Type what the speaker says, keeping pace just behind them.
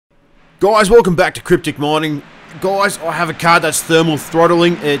Guys, welcome back to Cryptic Mining. Guys, I have a card that's thermal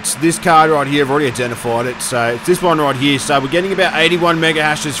throttling. It's this card right here. I've already identified it. So it's this one right here. So we're getting about 81 mega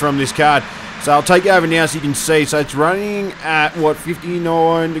hashes from this card. So I'll take you over now so you can see. So it's running at, what,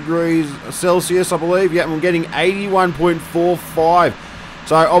 59 degrees Celsius, I believe. Yeah, and we're getting 81.45.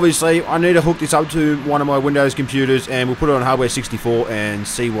 So obviously, I need to hook this up to one of my Windows computers, and we'll put it on hardware 64 and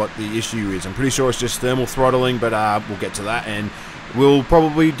see what the issue is. I'm pretty sure it's just thermal throttling, but we'll get to that, and we'll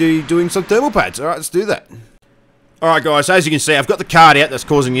probably be doing some thermal pads. Alright, let's do that. Alright guys, so as you can see, I've got the card out that's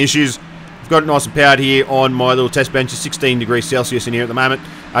causing the issues. I've got it nice and powered here on my little test bench. It's 16 degrees Celsius in here at the moment.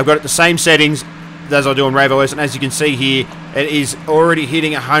 I've got it the same settings as I do on RaveOS, and as you can see here, it is already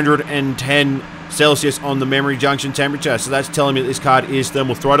hitting 110 Celsius on the memory junction temperature. So that's telling me that this card is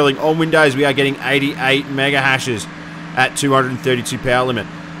thermal throttling. On Windows, we are getting 88 mega hashes at 232 power limit.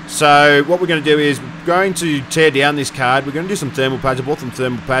 So what we're going to do is we're going to tear down this card. We're going to do some thermal pads. I bought some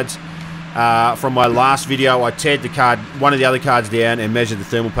thermal pads from my last video. I teared the card, one of the other cards down, and measured the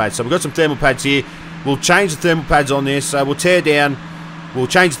thermal pads. So we've got some thermal pads here. We'll change the thermal pads on this. So we'll tear down, we'll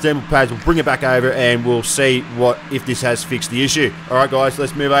change the thermal pads, we'll bring it back over, and we'll see if this has fixed the issue. Alright guys,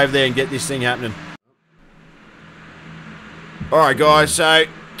 let's move over there and get this thing happening. Alright guys, so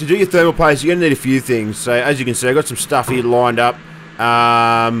to do your thermal pads, you're going to need a few things. So as you can see, I've got some stuff here lined up.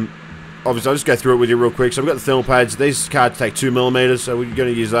 Obviously, I'll just go through it with you real quick. So I've got the thermal pads. These cards take 2mm, so we're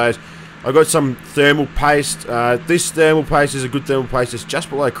going to use those. I've got some thermal paste. This thermal paste is a good thermal paste. It's just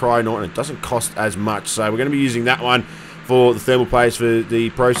below Cryonaut, and it doesn't cost as much. So we're going to be using that one for the thermal paste for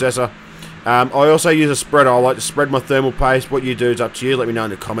the processor. I also use a spreader. I like to spread my thermal paste. What you do is up to you. Let me know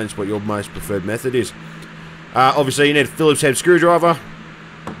in the comments what your most preferred method is. Obviously, you need a Phillips head screwdriver.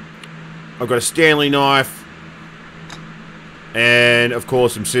 I've got a Stanley knife. And, of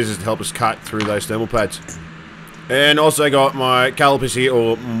course, some scissors to help us cut through those thermal pads. And also got my calipers here,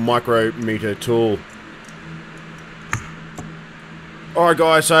 or micrometer tool. Alright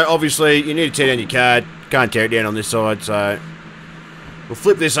guys, so obviously you need to tear down your card. Can't tear it down on this side, so we'll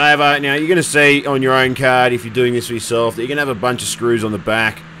flip this over. Now you're going to see on your own card, if you're doing this for yourself, that you're going to have a bunch of screws on the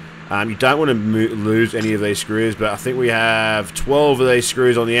back. You don't want to lose any of these screws, but I think we have 12 of these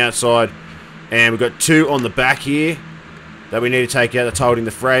screws on the outside. And we've got 2 on the back here that we need to take out, that's holding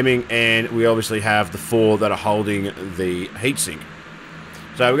the framing, and we obviously have the 4 that are holding the heatsink.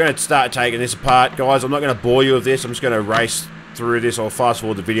 So we're going to start taking this apart. Guys, I'm not going to bore you with this. I'm just going to race through this. I'll fast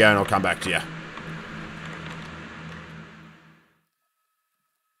forward the video and I'll come back to you.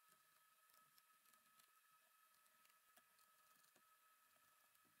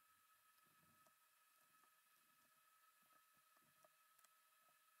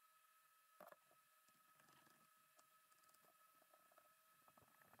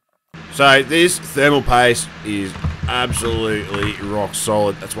 So this thermal paste is absolutely rock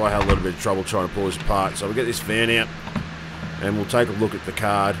solid. That's why I had a little bit of trouble trying to pull this apart. So we'll get this fan out and we'll take a look at the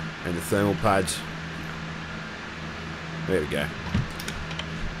card and the thermal pads. There we go.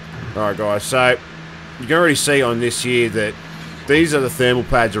 Alright guys, so you can already see on this here that these are the thermal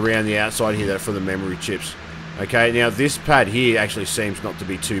pads around the outside here that are for the memory chips. Okay, now this pad here actually seems not to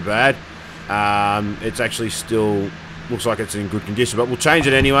be too bad. It's actually still looks like it's in good condition, but we'll change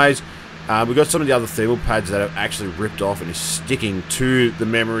it anyways. We've got some of the other thermal pads that have actually ripped off and is sticking to the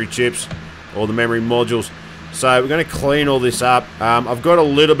memory chips or the memory modules. So we're going to clean all this up. I've got a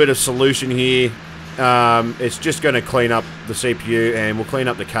little bit of solution here. It's just going to clean up the CPU and we'll clean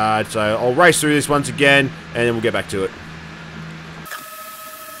up the card. So I'll race through this once again and then we'll get back to it.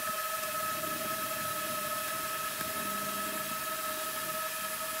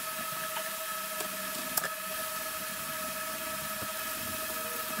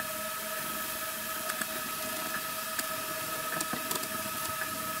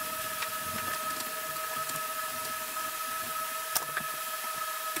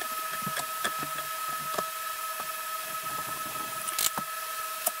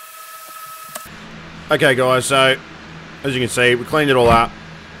 Okay guys, so as you can see, we cleaned it all up.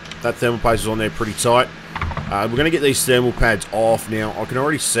 That thermal paste is on there pretty tight. We're going to get these thermal pads off now. I can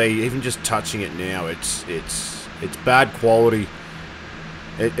already see, even just touching it now, it's bad quality.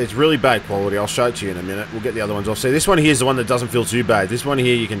 It's really bad quality. I'll show it to you in a minute. We'll get the other ones off. See, this one here is the one that doesn't feel too bad. This one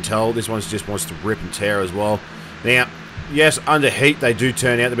here, you can tell, this one just wants to rip and tear as well. Now, yes, under heat they do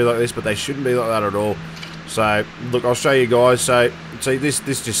turn out to be like this, but they shouldn't be like that at all. So, look, I'll show you guys. So, see, this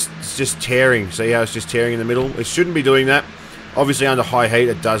just tearing. See how it's just tearing in the middle? It shouldn't be doing that. Obviously, under high heat,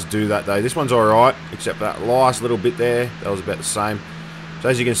 it does do that, though. This one's alright, except that last little bit there. That was about the same. So,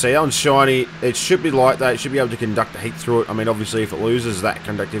 as you can see, that one's shiny. It should be like that. It should be able to conduct the heat through it. I mean, obviously, if it loses that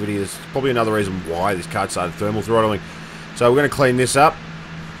conductivity, there's probably another reason why this card started thermal throttling. So, we're going to clean this up.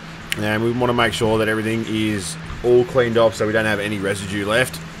 And we want to make sure that everything is all cleaned off so we don't have any residue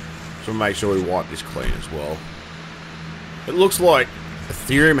left. So we'll make sure we wipe this clean as well. It looks like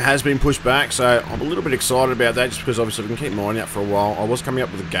Ethereum has been pushed back, so I'm a little bit excited about that, just because obviously we can keep mining that for a while. I was coming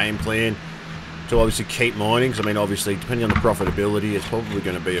up with a game plan to obviously keep mining, because I mean obviously depending on the profitability, it's probably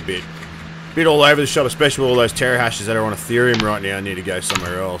going to be a bit all over the shop, especially with all those terahashes that are on Ethereum right now. I need to go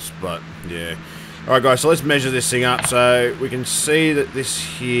somewhere else, but yeah. Alright guys, so let's measure this thing up. So we can see that this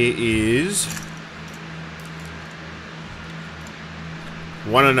here is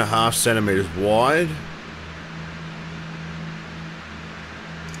 1.5 centimeters wide.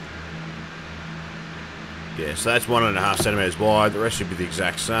 Yeah, so that's 1.5 centimeters wide. The rest should be the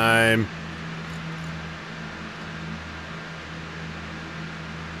exact same.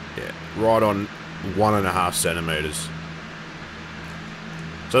 Yeah, right on 1.5 centimeters.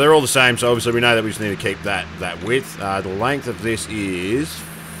 So they're all the same, so obviously we know that we just need to keep that width. The length of this is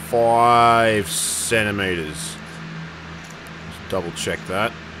 5 centimeters. Just double check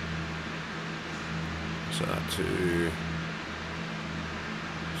that. So to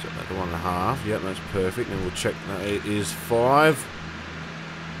set that to 1.5. Yep, that's perfect. And we'll check that it is 5.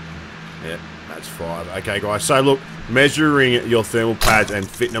 Yep, that's 5. Okay, guys. So look, measuring your thermal pads and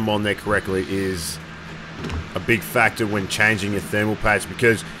fitting them on there correctly is a big factor when changing your thermal pads,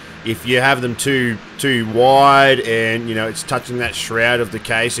 because if you have them too wide and you know it's touching that shroud of the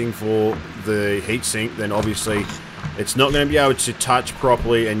casing for the heatsink, then obviously it's not going to be able to touch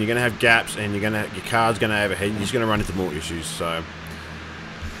properly, and you're going to have gaps, and your card's going to overheat, and you're just going to run into more issues. So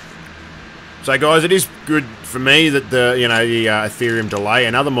guys, it is good for me that the Ethereum delay,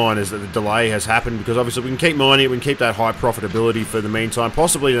 and other miners that the delay has happened, because obviously we can keep mining it, we can keep that high profitability for the meantime,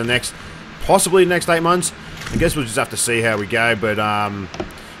 possibly the next 8 months. I guess we'll just have to see how we go. But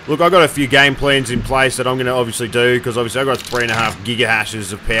look, I've got a few game plans in place that I'm going to obviously do, because obviously I've got 3.5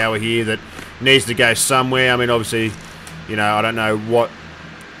 gigahashes of power here that needs to go somewhere. I mean, obviously, you know, I don't know what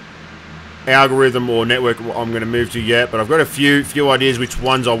algorithm or network I'm going to move to yet, but I've got a few ideas which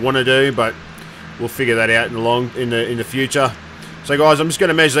ones I want to do, but we'll figure that out in the future. So guys, I'm just going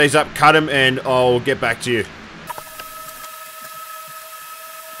to measure these up, cut them, and I'll get back to you.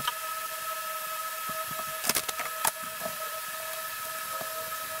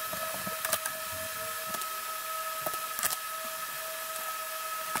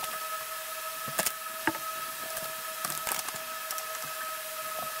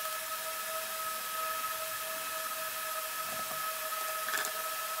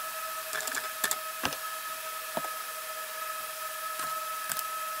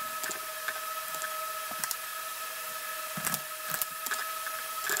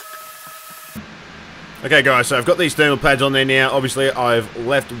 Okay guys, so I've got these thermal pads on there now. Obviously I've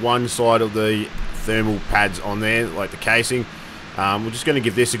left one side of the thermal pads on there, like the casing. We're just going to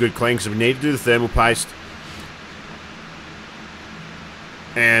give this a good clean, because we need to do the thermal paste.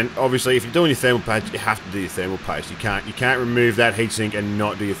 And obviously if you're doing your thermal paste, you have to do your thermal paste. You can't remove that heatsink and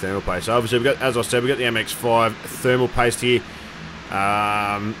not do your thermal paste. So obviously we've got, as I said, we've got the MX5 thermal paste here.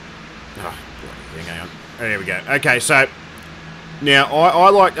 Hang on. There we go. Okay, so now,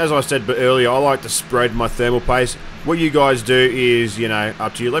 I like, as I said earlier, I like to spread my thermal paste. What you guys do is, you know,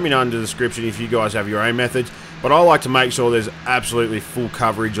 up to you. Let me know in the description if you guys have your own methods. But I like to make sure there's absolutely full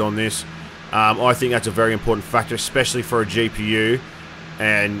coverage on this. I think that's a very important factor, especially for a GPU.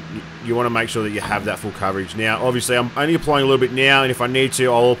 And you want to make sure that you have that full coverage. Now, obviously, I'm only applying a little bit now, and if I need to,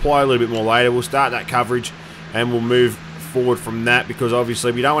 I'll apply a little bit more later. We'll start that coverage, and we'll move forward from that, because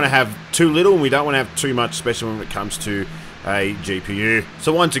obviously we don't want to have too little, and we don't want to have too much, especially when it comes to a GPU.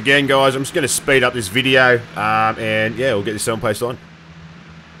 So once again guys, I'm just going to speed up this video, and yeah, we'll get this thermal paste on.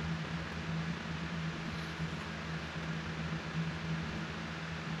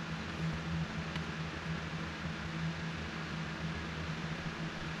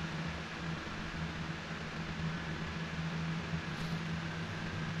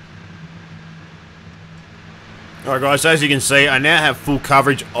 Alright guys, so as you can see, I now have full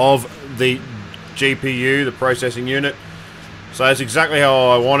coverage of the GPU, the processing unit. So that's exactly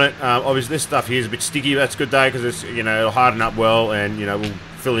how I want it. Obviously this stuff here is a bit sticky, but that's good though, because it's, you know, it'll harden up well, and you know, we'll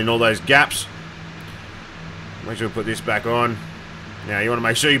fill in all those gaps. Make sure we put this back on. Now you want to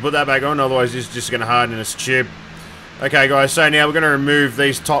make sure you put that back on, otherwise it's just going to harden in its chip. Okay guys, so now we're going to remove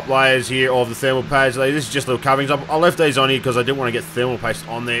these top layers here of the thermal pads. This is just little coverings. I left these on here because I didn't want to get thermal paste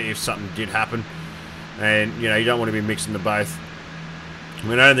on there if something did happen. And you know, you don't want to be mixing the both. I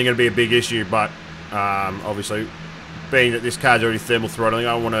mean, I don't think it'll be a big issue, but obviously, being that this card's already thermal throttling,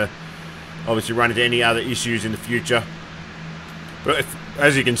 I don't want to obviously run into any other issues in the future. But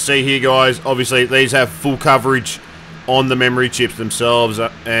as you can see here guys, obviously these have full coverage on the memory chips themselves,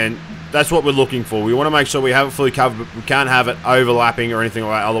 and that's what we're looking for. We want to make sure we have it fully covered, but we can't have it overlapping or anything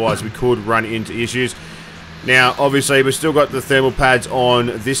like that, otherwise we could run into issues. Now, obviously, we've still got the thermal pads on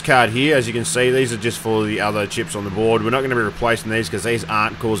this card here. As you can see, these are just for the other chips on the board. We're not going to be replacing these because these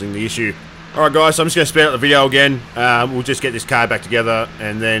aren't causing the issue. Alright guys, so I'm just going to speed up the video again. We'll just get this card back together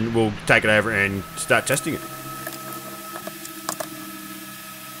and then we'll take it over and start testing it.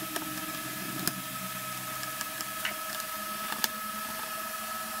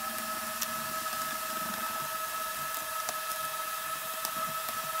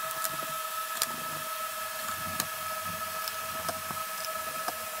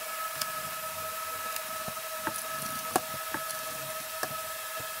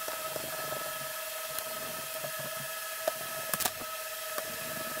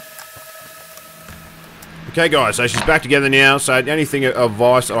 Okay guys, so she's back together now. So the only thing of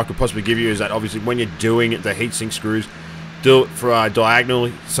advice that I could possibly give you is that obviously when you're doing the heatsink screws, do it for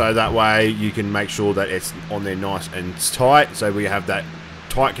diagonally, so that way you can make sure that it's on there nice and tight, so we have that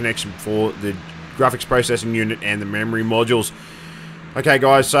tight connection for the graphics processing unit and the memory modules. Okay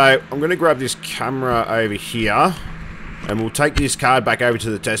guys, so I'm going to grab this camera over here and we'll take this card back over to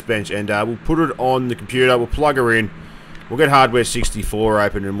the test bench and we'll put it on the computer, we'll plug her in, we'll get hardware 64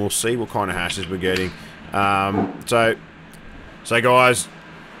 open and we'll see what kind of hashes we're getting. So guys,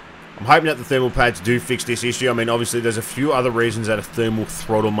 I'm hoping that the thermal pads do fix this issue. I mean, obviously there's a few other reasons that a thermal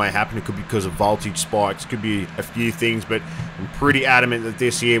throttle may happen. It could be because of voltage spikes, it could be a few things, but I'm pretty adamant that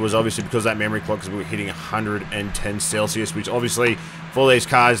this here was obviously because that memory clock is hitting 110 Celsius, which obviously for these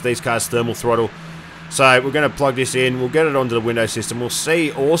cars thermal throttle. So we're going to plug this in, we'll get it onto the Windows system. We'll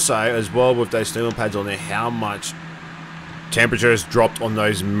see also as well with those thermal pads on there how much temperature has dropped on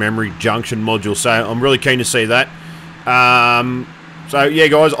those memory junction modules, so I'm really keen to see that. So yeah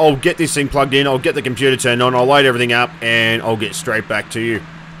guys, I'll get this thing plugged in, I'll get the computer turned on, I'll load everything up and I'll get straight back to you.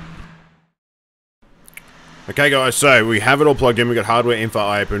 Okay guys, so we have it all plugged in, we've got hardware info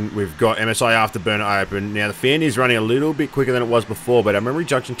open, we've got MSI Afterburner open. Now the fan is running a little bit quicker than it was before, but our memory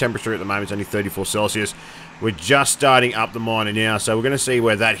junction temperature at the moment is only 34 Celsius. We're just starting up the miner now, so we're going to see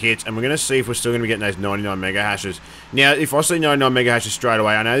where that hits, and we're going to see if we're still going to be getting those 99 mega hashes. Now, if I see 99 mega hashes straight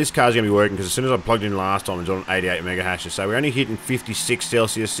away, I know this car's going to be working, because as soon as I plugged in last time, it was on 88 mega hashes. So we're only hitting 56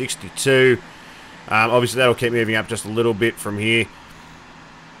 Celsius, 62. Obviously, that'll keep moving up just a little bit from here.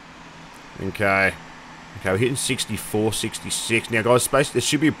 Okay, we're hitting 64, 66. Now, guys, there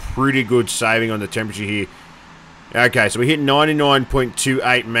should be a pretty good saving on the temperature here. Okay, so we're hitting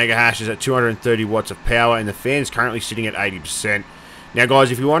 99.28 mega hashes at 230 watts of power, and the fan's currently sitting at 80%. Now,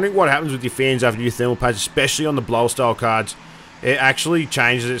 guys, if you're wondering what happens with your fans after your thermal pads, especially on the blower style cards, it actually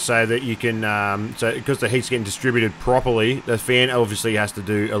changes it so that you can, because the heat's getting distributed properly, the fan obviously has to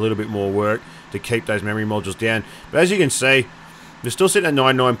do a little bit more work to keep those memory modules down. But as you can see, they're still sitting at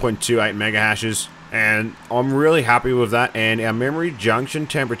 99.28 mega hashes. And I'm really happy with that, and our memory junction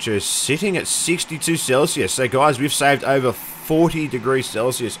temperature is sitting at 62 Celsius. So guys, we've saved over 40 degrees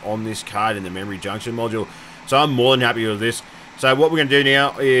Celsius on this card in the memory junction module. So I'm more than happy with this. So what we're going to do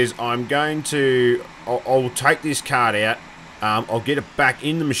now is I'll take this card out, I'll get it back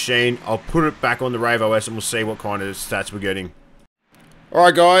in the machine, I'll put it back on the Rave OS, and we'll see what kind of stats we're getting.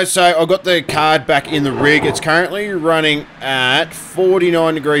 Alright guys, so I've got the card back in the rig. It's currently running at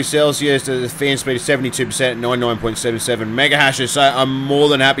 49 degrees Celsius, the fan speed is 72% at 99.77 mega hashes, so I'm more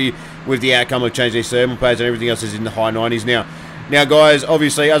than happy with the outcome. I've changed these thermal pads and everything else is in the high 90s now. Now guys,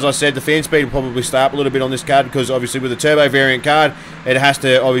 obviously, as I said, the fan speed will probably stay up a little bit on this card because obviously with the turbo variant card, it has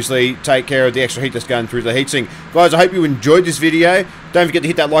to obviously take care of the extra heat that's going through the heatsink. Guys, I hope you enjoyed this video. Don't forget to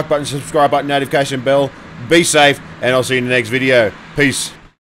hit that like button, subscribe button, notification bell. Be safe, and I'll see you in the next video. Peace.